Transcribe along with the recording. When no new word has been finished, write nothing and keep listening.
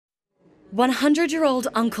100-year-old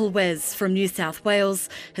Uncle Wes from New South Wales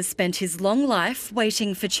has spent his long life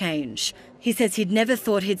waiting for change. He says he'd never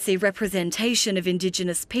thought he'd see representation of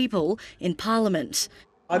Indigenous people in Parliament.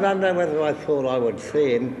 I don't know whether I thought I would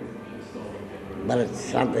see him, but it's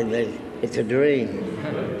something it's a dream.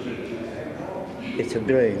 It's a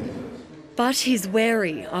dream. But he's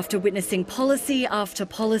wary after witnessing policy after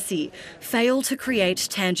policy fail to create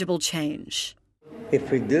tangible change. If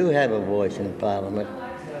we do have a voice in Parliament,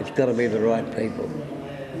 it's got to be the right people.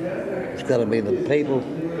 It's got to be the people,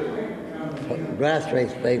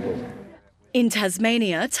 grassroots people. In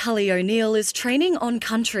Tasmania, Tully O'Neill is training on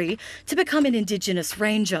country to become an Indigenous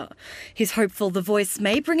ranger. He's hopeful the voice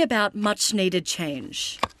may bring about much needed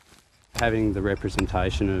change. Having the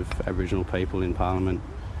representation of Aboriginal people in Parliament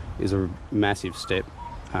is a massive step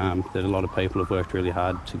that a lot of people have worked really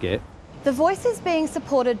hard to get. The voice is being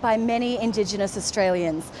supported by many Indigenous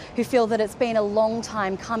Australians who feel that it's been a long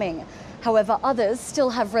time coming. However, others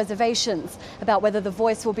still have reservations about whether the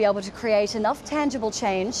voice will be able to create enough tangible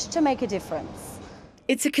change to make a difference.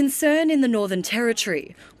 It's a concern in the Northern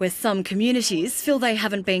Territory, where some communities feel they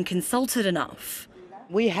haven't been consulted enough.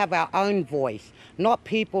 We have our own voice, not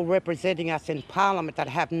people representing us in Parliament that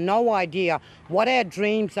have no idea what our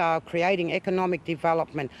dreams are of creating economic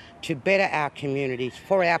development to better our communities,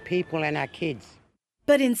 for our people and our kids.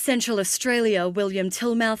 But in Central Australia, William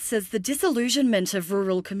Tillmouth says the disillusionment of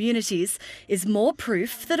rural communities is more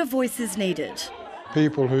proof that a voice is needed.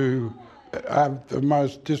 People who are the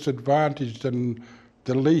most disadvantaged and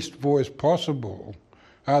the least voice possible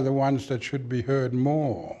are the ones that should be heard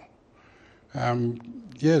more.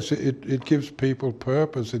 Yes, it gives people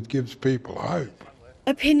purpose, it gives people hope.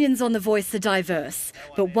 Opinions on the voice are diverse,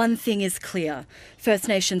 but one thing is clear. First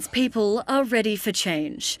Nations people are ready for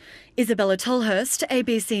change. Isabella Tolhurst,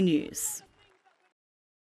 ABC News.